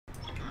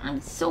I'm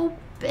so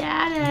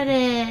bad at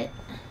it.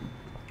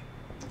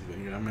 You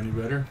think I'm any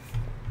better?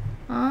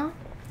 Huh?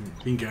 You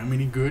think I'm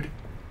any good?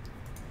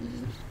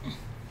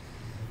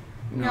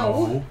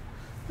 No.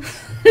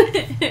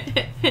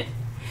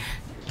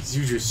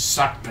 You just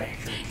suck, baby.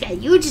 Yeah,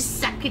 you just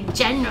suck in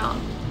general.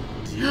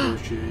 Zero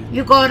shit.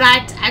 You go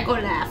right, I go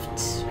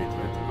left.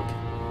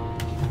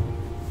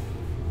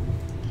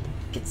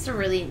 Gets to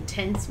really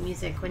intense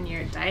music when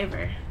you're a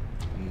diver.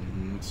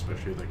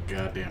 Especially the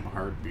goddamn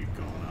heartbeat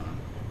going on.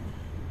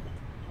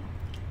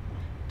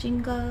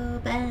 Jingle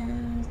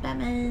bells,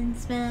 Batman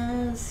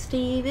smells.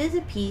 Steve is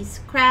a piece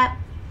of crap.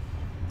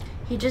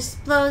 He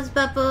just blows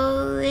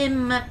bubble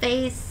in my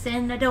face,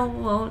 and I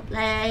don't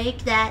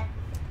like that.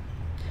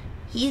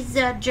 He's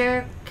a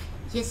jerk.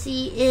 Yes,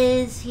 he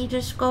is. He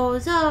just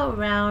goes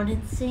around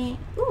and sing.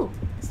 Ooh,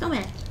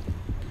 snowman.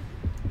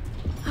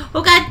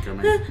 Oh God! Come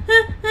in.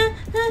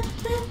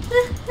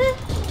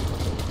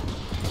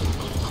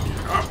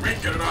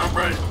 Get it off,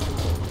 right?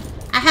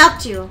 I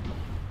helped you.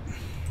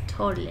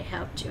 Totally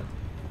helped you.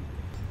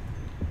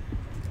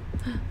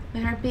 My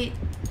heartbeat.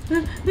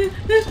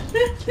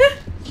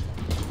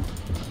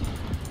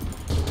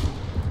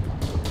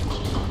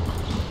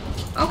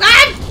 Oh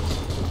God!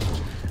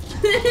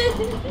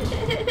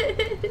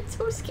 It's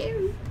so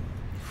scary.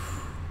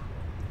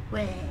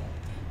 Way.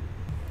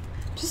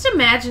 Just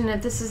imagine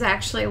if this is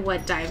actually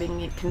what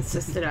diving it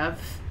consisted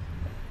of.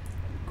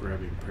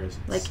 Grabbing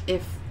presents. Like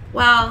if,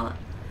 well,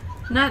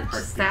 not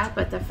just that,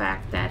 but the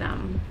fact that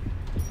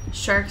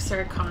sharks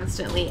are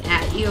constantly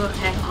at you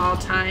at all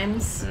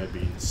times. That'd be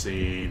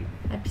insane.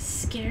 That'd be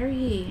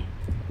scary.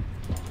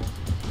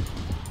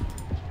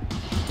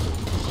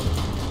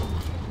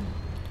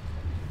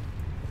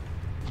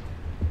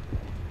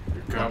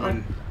 You're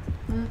coming.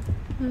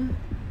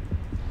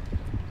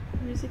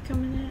 Where's it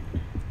coming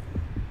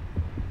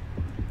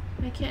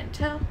at? I can't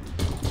tell.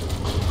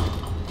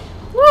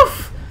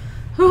 Woof!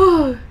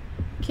 Ooh,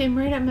 came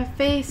right at my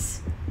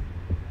face.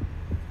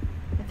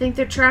 I think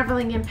they're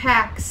traveling in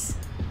packs.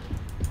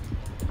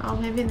 Oh,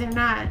 maybe they're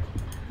not.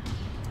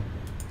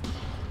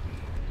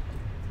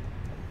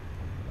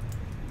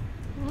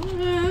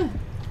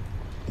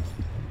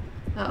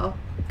 Uh-oh.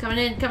 Coming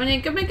in, coming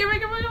in, coming in, coming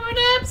in, coming in, coming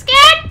in. I'm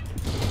scared!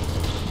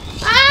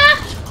 Ah!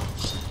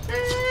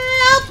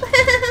 Help!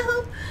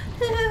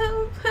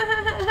 Help!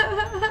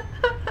 Help!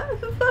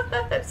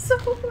 I'm so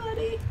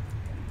bloody.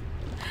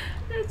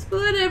 There's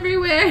blood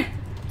everywhere.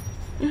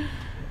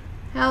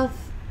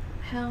 Health.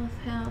 Health,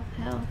 health,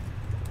 health.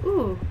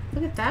 Ooh,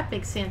 look at that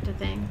big Santa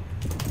thing.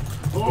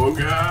 Oh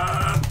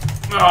God!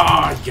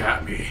 Oh, he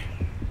got me.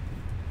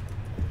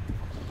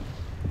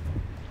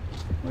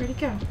 Where'd he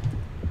go?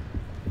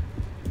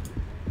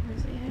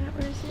 Where's he at?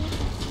 Where's he at?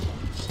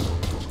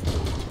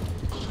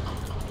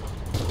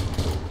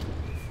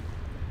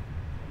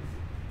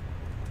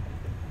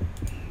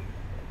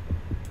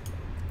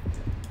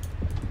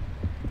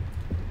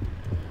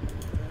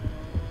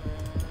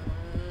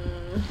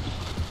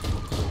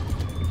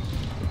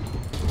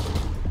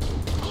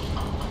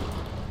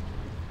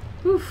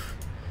 Oof.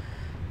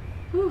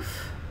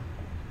 Oof.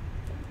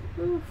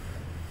 Oof.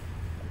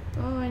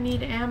 Oh, I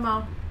need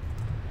ammo.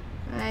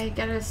 I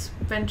gotta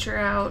venture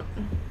out.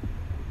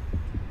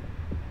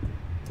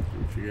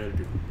 What you gotta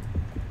do?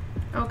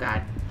 Oh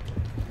God.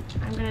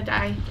 I'm gonna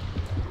die.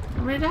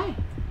 I'm gonna die.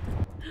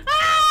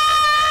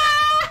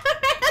 Ah!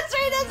 That's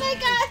right, as I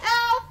got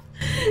health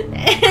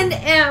and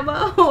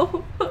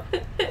ammo.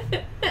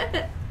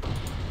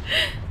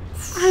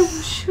 I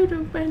should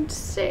have been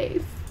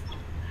safe.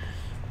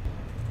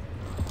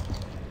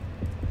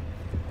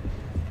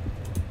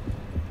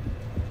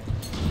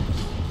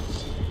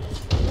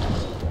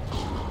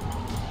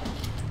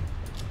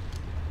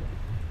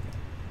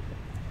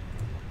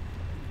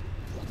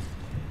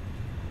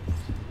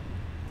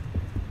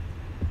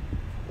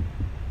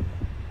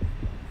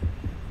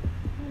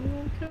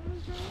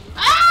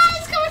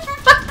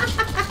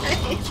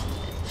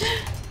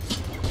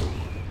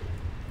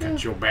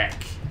 Got your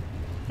back.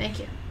 Thank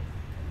you.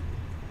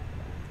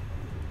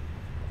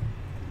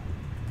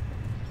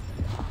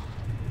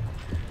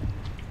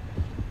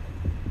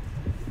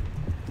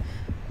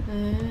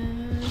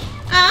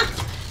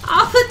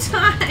 All the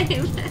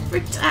time,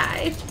 every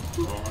time.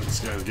 Oh, this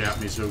guy's got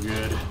me so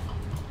good.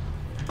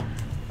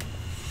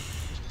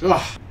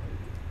 Ugh.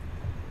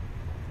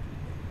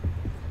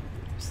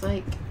 It's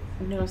like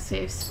no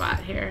safe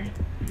spot here.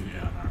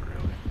 Yeah, not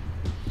really.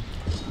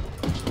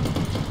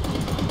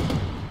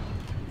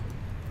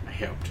 I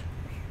helped.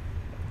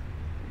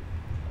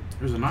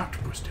 There's an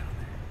octopus down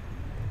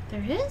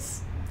there. There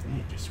is? Yeah,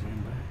 he just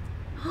swam by.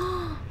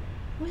 Oh,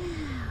 wow.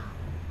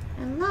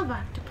 I love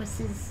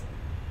octopuses.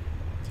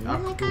 Do you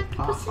like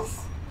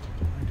octopuses?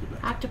 I do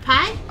like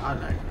Octopi? I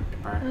like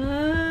octopi.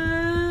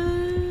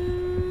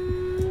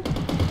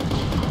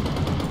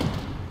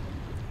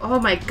 Oh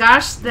my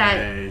gosh, that...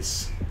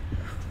 Nice.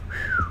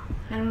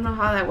 I don't know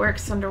how that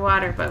works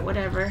underwater, but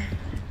whatever.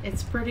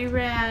 It's pretty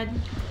rad.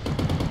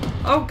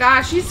 Oh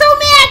gosh, he's so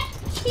mad!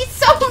 He's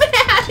so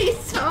mad! He's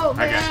so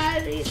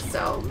mad! He's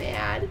so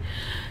mad!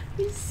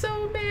 He's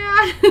so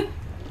mad!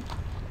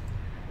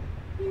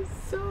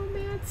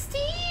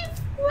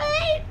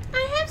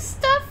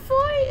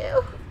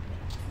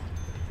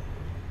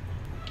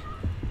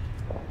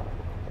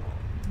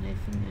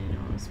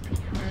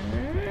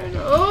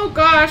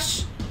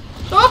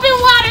 Open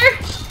water!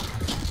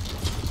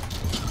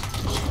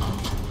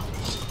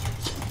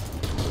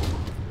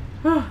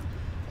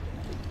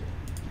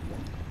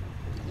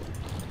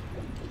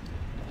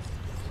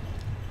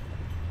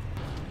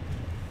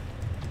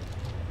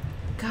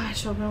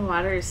 Gosh, open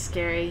water is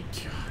scary.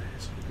 God,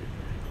 it's open.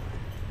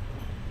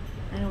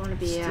 I don't want to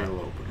be Still out.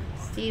 open.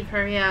 Steve,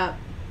 hurry up.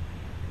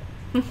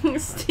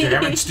 Steve.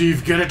 Damn it,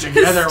 Steve, get it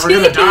together. We're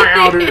gonna die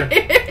out here.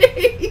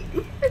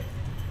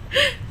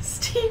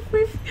 Steve,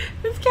 we've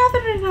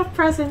gathered enough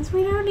presents.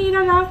 We don't need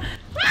enough.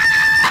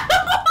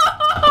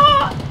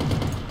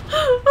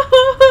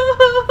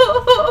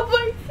 Oh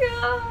my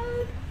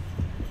god.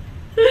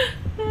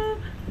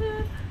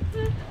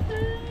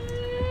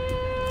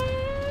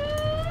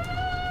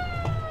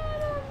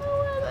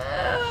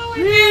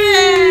 We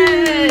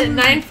did it!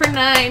 9 for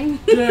 9.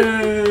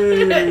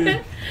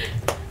 Yay!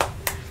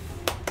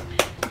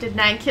 Did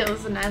 9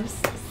 kills and I'm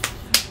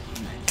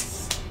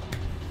Nice.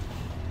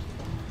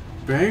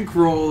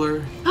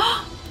 Bankroller.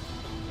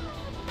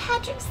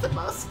 Patrick's the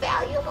most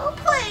valuable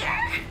player.